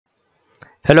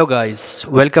Hello guys,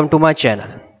 welcome to my channel.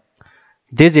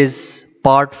 This is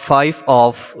part 5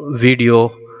 of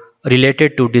video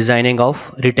related to designing of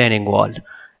retaining wall,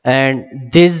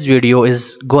 and this video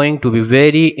is going to be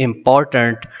very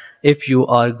important if you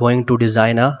are going to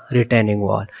design a retaining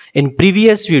wall. In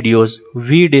previous videos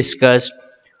we discussed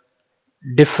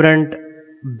different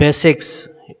basics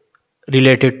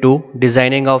related to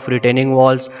designing of retaining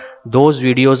walls. Those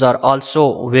videos are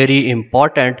also very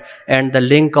important and the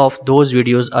link of those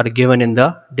videos are given in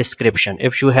the description.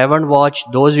 If you haven't watched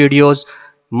those videos,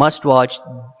 must watch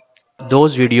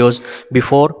those videos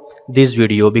before this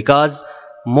video, because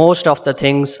most of the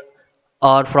things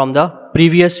are from the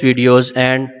previous videos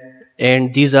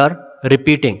and these are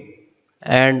repeating,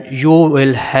 and you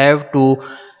will have to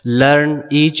learn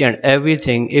each and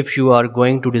everything if you are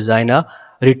going to design a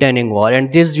retaining wall.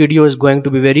 And this video is going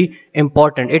to be very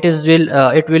important.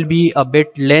 It will be a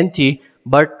bit lengthy,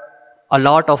 but a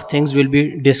lot of things will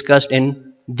be discussed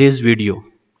in this video.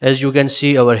 As you can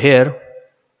see over here,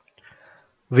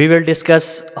 we will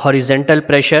discuss horizontal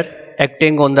pressure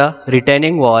acting on the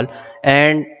retaining wall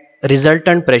and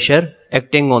resultant pressure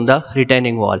acting on the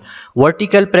retaining wall.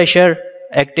 Vertical pressure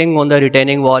acting on the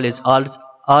retaining wall is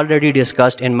already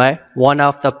discussed in my one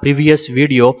of the previous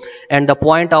video, and the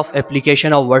point of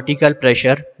application of vertical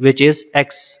pressure, which is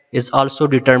X, is also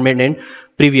determined in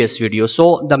previous video.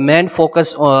 So the main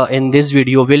focus in this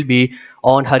video will be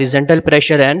on horizontal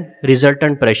pressure and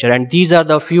resultant pressure, and these are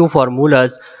the few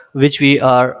formulas which we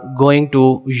are going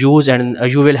to use, and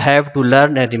you will have to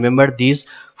learn and remember these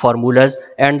formulas.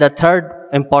 And the third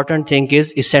important thing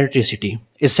is eccentricity.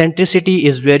 Eccentricity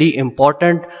is very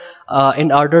important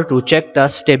in order to check the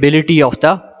stability of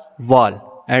the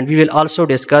wall, and we will also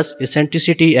discuss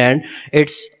eccentricity and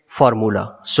its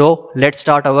formula. So let's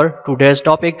start our today's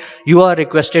topic. You are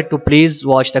requested to please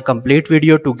watch the complete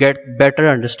video to get better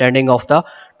understanding of the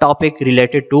topic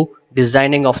related to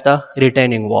designing of the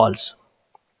retaining walls.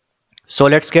 So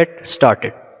let's get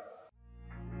started.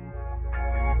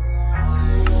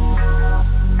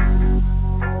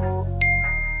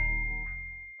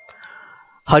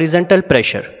 Horizontal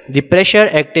pressure. The pressure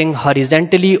acting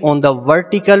horizontally on the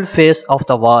vertical face of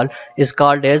the wall is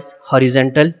called as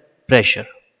horizontal pressure.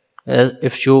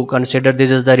 If you consider this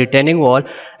is the retaining wall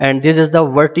and this is the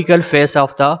vertical face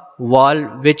of the wall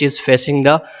which is facing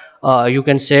the you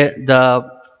can say the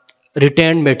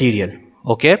retained material.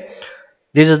 Okay,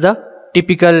 this is the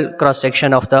typical cross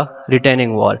section of the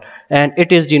retaining wall, and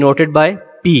it is denoted by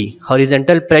P.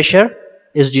 Horizontal pressure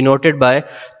is denoted by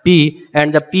P,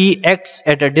 and the P acts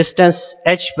at a distance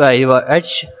h by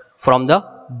h from the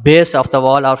base of the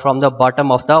wall or from the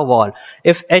bottom of the wall.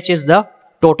 If h is the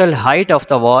total height of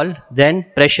the wall, then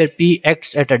pressure P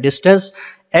acts at a distance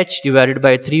h divided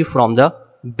by 3 from the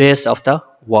base of the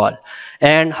wall.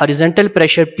 And horizontal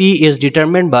pressure P is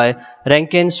determined by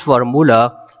Rankin's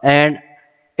formula, and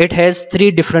it has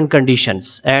three different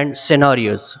conditions and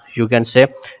scenarios, you can say.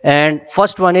 And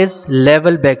first one is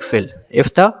level backfill.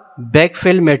 If the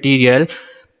backfill material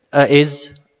is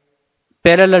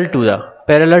parallel to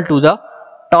the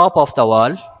top of the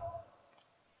wall,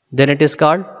 then it is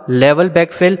called level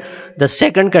backfill. The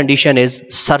second condition is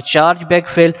surcharge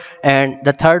backfill, and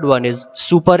the third one is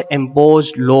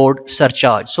superimposed load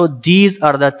surcharge. So these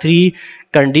are the three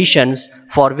conditions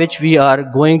for which we are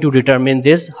going to determine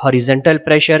this horizontal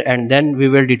pressure, and then we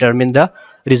will determine the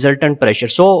resultant pressure.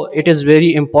 So it is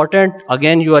very important.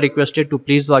 Again, you are requested to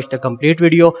please watch the complete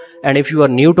video, and if you are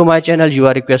new to my channel, you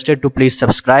are requested to please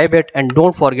subscribe it, and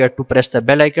don't forget to press the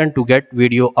bell icon to get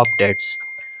video updates.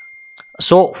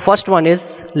 So first one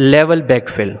is level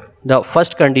backfill. The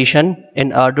first condition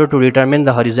in order to determine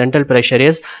the horizontal pressure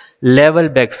is level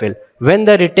backfill. When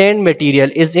the retained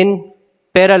material is in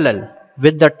parallel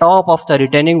with the top of the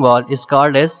retaining wall is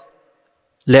called as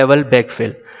level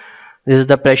backfill. This is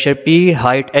the pressure P,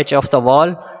 height h of the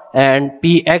wall, and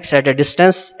P acts at a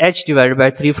distance h divided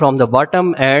by 3 from the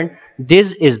bottom, and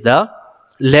this is the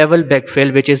level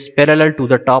backfill which is parallel to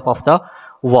the top of the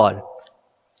wall.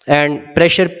 And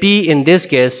pressure P in this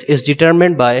case is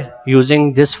determined by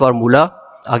using this formula.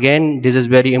 Again, this is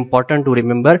very important to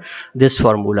remember this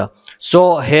formula.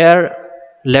 So here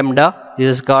lambda,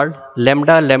 this is called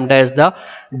lambda. Lambda is the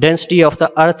density of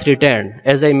the earth retained.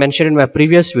 As I mentioned in my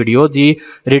previous video, the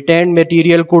retained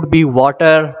material could be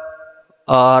water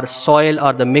or soil,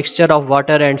 or the mixture of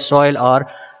water and soil, or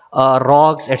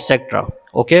rocks, etc.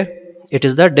 Okay, it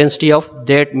is the density of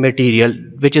that material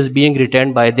which is being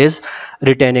retained by this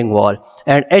retaining wall.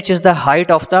 And h is the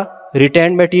height of the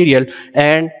retained material,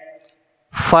 and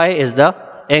phi is the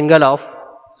angle of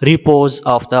repose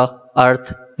of the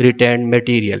earth retained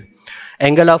material.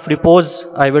 Angle of repose,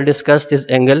 I will discuss this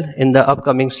angle in the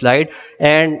upcoming slide,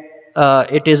 and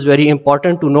it is very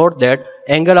important to note that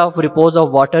angle of repose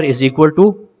of water is equal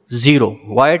to 0.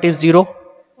 Why it is 0?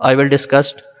 I will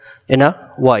discuss in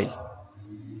a while.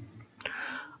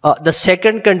 The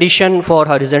second condition for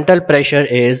horizontal pressure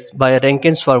is, by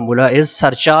Rankin's formula, is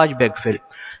surcharge backfill.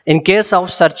 In case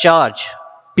of surcharge,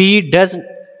 P does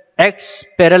acts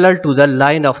parallel to the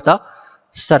line of the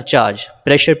surcharge.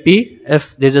 Pressure P,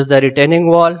 if this is the retaining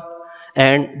wall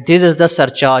and this is the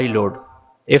surcharge load.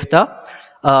 If the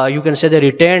you can say the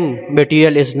retained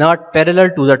material is not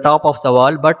parallel to the top of the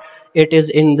wall, but it is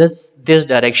in this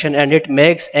direction, and it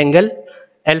makes angle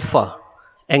alpha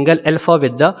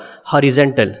with the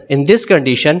horizontal. In this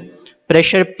condition,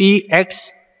 pressure P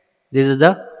acts, this is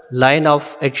the line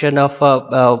of action of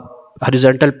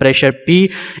horizontal pressure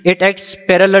P, it acts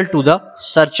parallel to the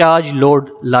surcharge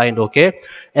load line, okay.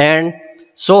 And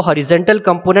so horizontal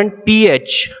component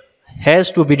PH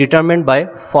has to be determined by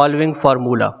following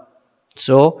formula.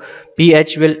 So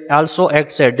PH will also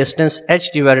act at distance h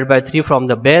divided by 3 from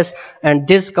the base, and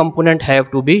this component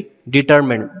have to be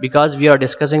determined because we are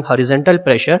discussing horizontal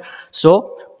pressure.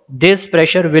 So this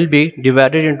pressure will be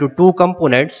divided into two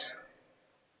components,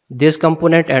 this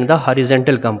component and the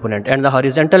horizontal component, and the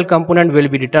horizontal component will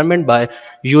be determined by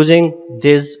using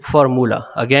this formula.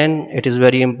 Again, it is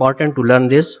very important to learn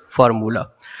this formula.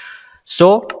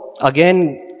 So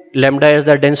again, lambda is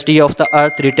the density of the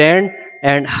earth retained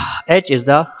and h is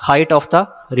the height of the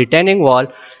retaining wall.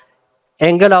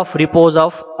 Angle of repose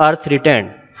of earth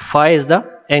retained, phi is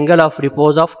the angle of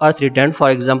repose of earth retained.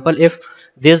 For example, if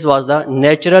this was the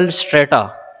natural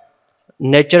strata,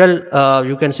 natural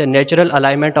you can say natural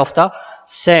alignment of the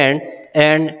sand,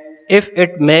 and if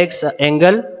it makes an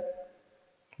angle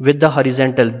with the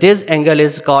horizontal, this angle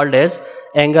is called as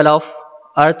angle of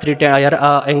earth retained,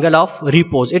 angle of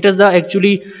repose. It is the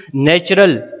actually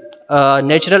natural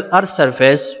earth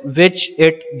surface which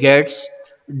it gets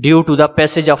due to the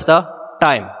passage of the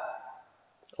time,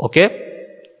 okay.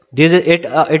 This is it,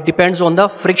 it depends on the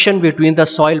friction between the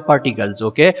soil particles,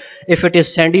 okay. If it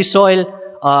is sandy soil,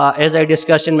 as I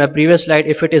discussed in my previous slide,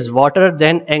 if it is water,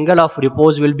 then angle of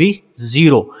repose will be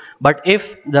 0. But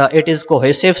if it is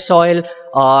cohesive soil,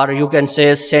 or you can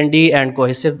say sandy and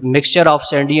cohesive, mixture of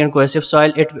sandy and cohesive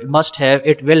soil,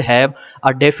 it will have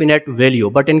a definite value.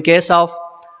 But in case of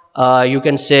you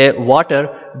can say water,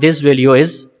 this value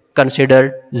is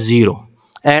considered 0.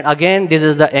 And again, this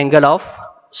is the angle of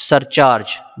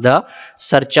surcharge, the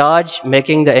surcharge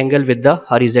making the angle with the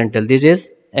horizontal, this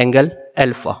is angle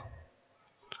alpha.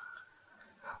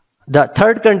 The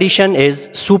third condition is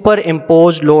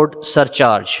superimposed load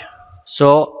surcharge.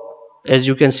 So as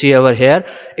you can see over here,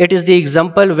 it is the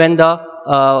example when the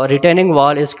retaining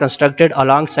wall is constructed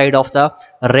alongside of the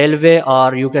railway,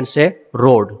 or you can say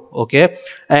road, okay,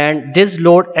 and this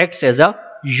load acts as a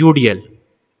UDL.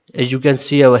 As you can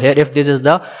see over here, if this is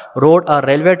the road or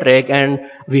railway track and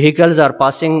vehicles are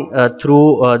passing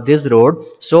through this road,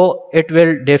 so it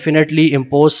will definitely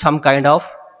impose some kind of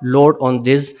load on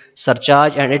this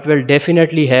surcharge, and it will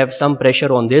definitely have some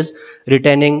pressure on this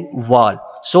retaining wall.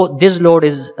 So this load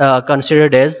is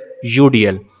considered as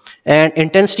UDL, and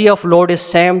intensity of load is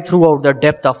same throughout the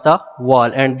depth of the wall,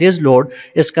 and this load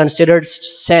is considered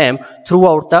same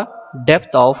throughout the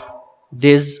depth of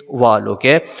this wall,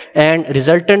 okay. And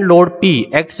resultant load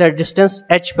P acts at distance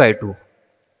h by 2.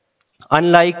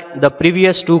 Unlike the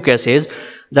previous two cases,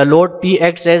 the load P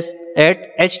acts as at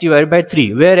h divided by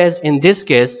 3, whereas in this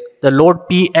case the load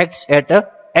P acts at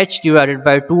h divided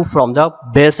by 2 from the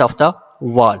base of the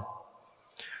wall.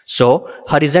 So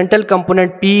horizontal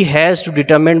component P has to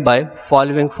determine by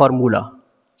following formula.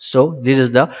 So this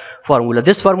is the formula.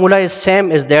 This formula is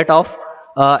same as that of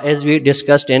as we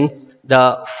discussed in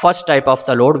the first type of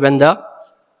the load, when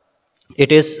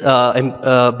it is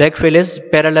backfill is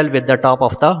parallel with the top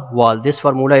of the wall. This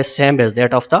formula is same as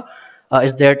that of the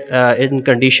in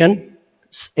condition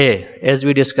A, as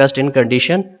we discussed in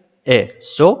condition A.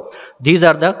 So these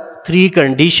are the three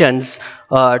conditions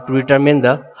to determine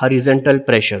the horizontal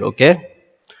pressure, okay.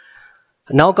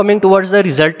 Now coming towards the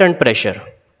resultant pressure.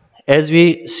 As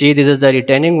we see, this is the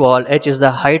retaining wall, h is the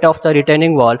height of the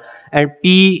retaining wall, and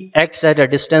P acts at a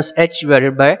distance h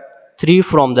divided by 3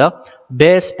 from the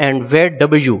base, and weight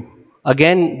W.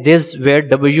 Again, this weight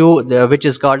W, which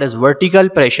is called as vertical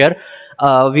pressure,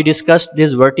 we discussed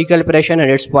this vertical pressure and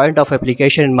its point of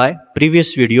application in my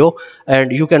previous video,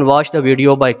 and you can watch the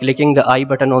video by clicking the I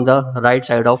button on the right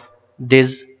side of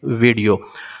this video.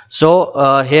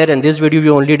 So here in this video we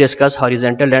only discuss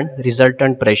horizontal and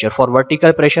resultant pressure. For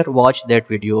vertical pressure, watch that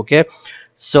video, okay.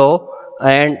 So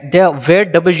and the where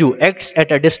W acts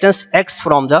at a distance x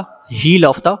from the heel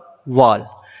of the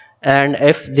wall, and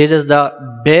if this is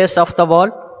the base of the wall,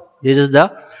 this is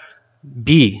the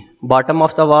B, bottom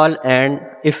of the wall, and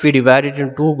if we divide it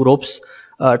in two groups,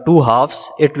 two halves,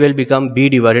 it will become B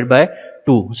divided by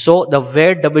 2. So the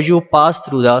weight W pass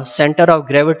through the center of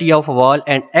gravity of a wall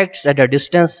and acts at a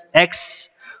distance x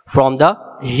from the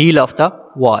heel of the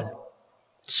wall.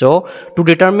 So to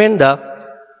determine the,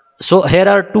 so here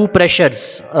are two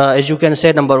pressures, as you can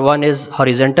say, number one is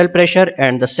horizontal pressure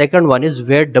and the second one is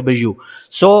weight W.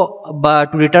 So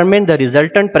to determine the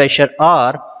resultant pressure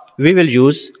R, we will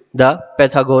use the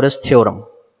Pythagoras theorem.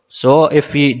 So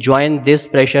if we join this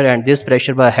pressure and this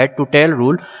pressure by head to tail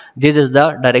rule, this is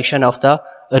the direction of the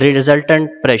resultant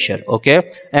pressure,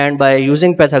 okay, and by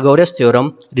using Pythagoras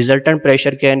theorem, resultant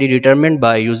pressure can be determined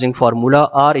by using formula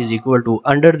R is equal to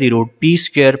under the root P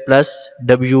square plus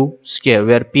W square,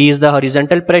 where P is the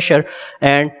horizontal pressure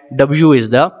and W is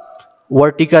the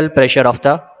vertical pressure of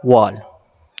the wall.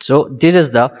 So this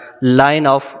is the line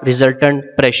of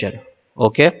resultant pressure,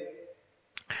 okay,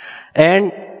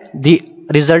 and the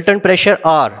resultant pressure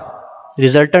R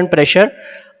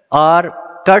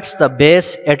cuts the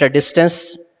base at a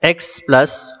distance x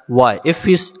plus y. If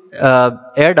we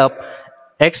add up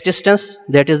x distance,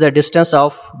 that is the distance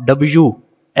of W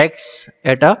x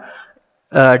at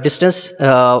a distance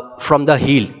from the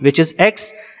heel, which is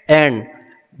x, and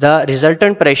the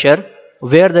resultant pressure,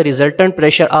 where the resultant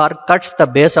pressure R cuts the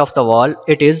base of the wall,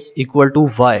 it is equal to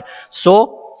y.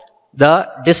 So the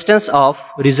distance of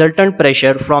resultant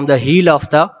pressure from the heel of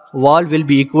the wall will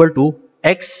be equal to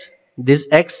x, this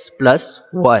x plus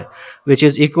y, which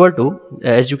is equal to,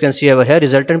 as you can see over here,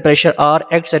 resultant pressure R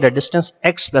acts at a distance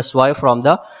x plus y from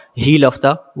the heel of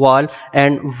the wall,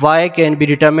 and y can be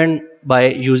determined by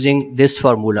using this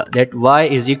formula, that y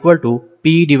is equal to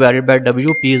P divided by W.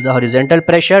 P is the horizontal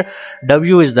pressure,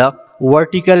 W is the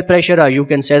vertical pressure, or you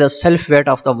can say the self weight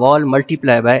of the wall,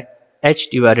 multiplied by H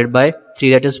divided by 3,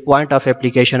 that is point of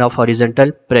application of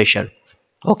horizontal pressure.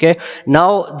 Okay,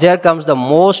 now there comes the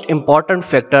most important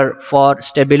factor for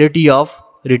stability of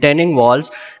retaining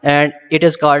walls, and it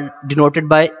is called, denoted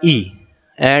by E,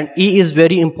 and E is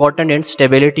very important in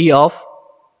stability of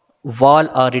wall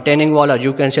or retaining wall, or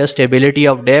you can say stability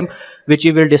of dam, which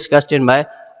we will discuss in my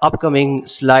upcoming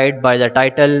slide by the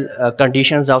title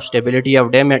conditions of stability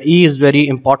of dam, and E is very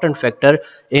important factor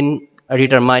in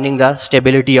determining the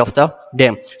stability of the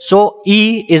dam. So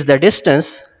E is the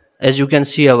distance, as you can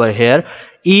see over here,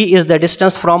 E is the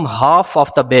distance from half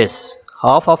of the base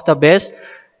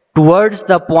towards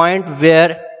the point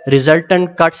where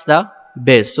resultant cuts the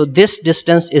base. So this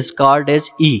distance is called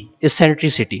as E,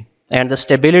 eccentricity, and the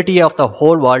stability of the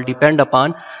whole wall depend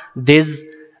upon this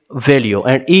value,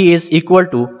 and E is equal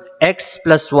to x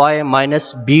plus y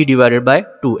minus B divided by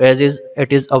 2, as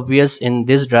it is obvious in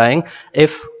this drawing.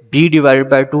 If B divided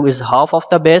by 2 is half of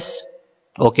the base,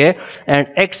 okay, and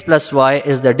x plus y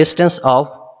is the distance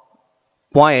of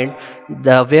point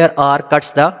where R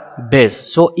cuts the base.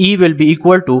 So E will be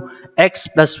equal to x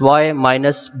plus y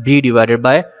minus B divided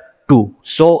by 2.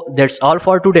 So that's all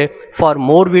for today. For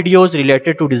more videos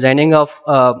related to designing of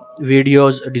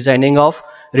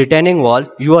retaining wall,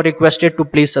 you are requested to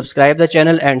please subscribe the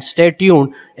channel and stay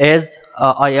tuned, as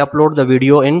I upload the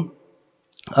video in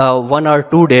 1 or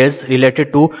 2 days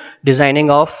related to designing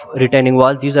of retaining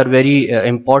wall. These are very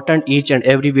important. Each and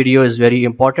every video is very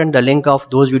important. The link of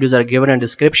those videos are given in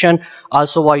description.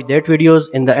 Also watch that videos.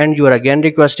 In the end, you are again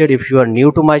requested, if you are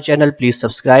new to my channel, please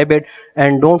subscribe it,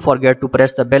 and don't forget to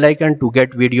press the bell icon to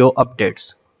get video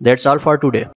updates. That's all for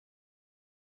today.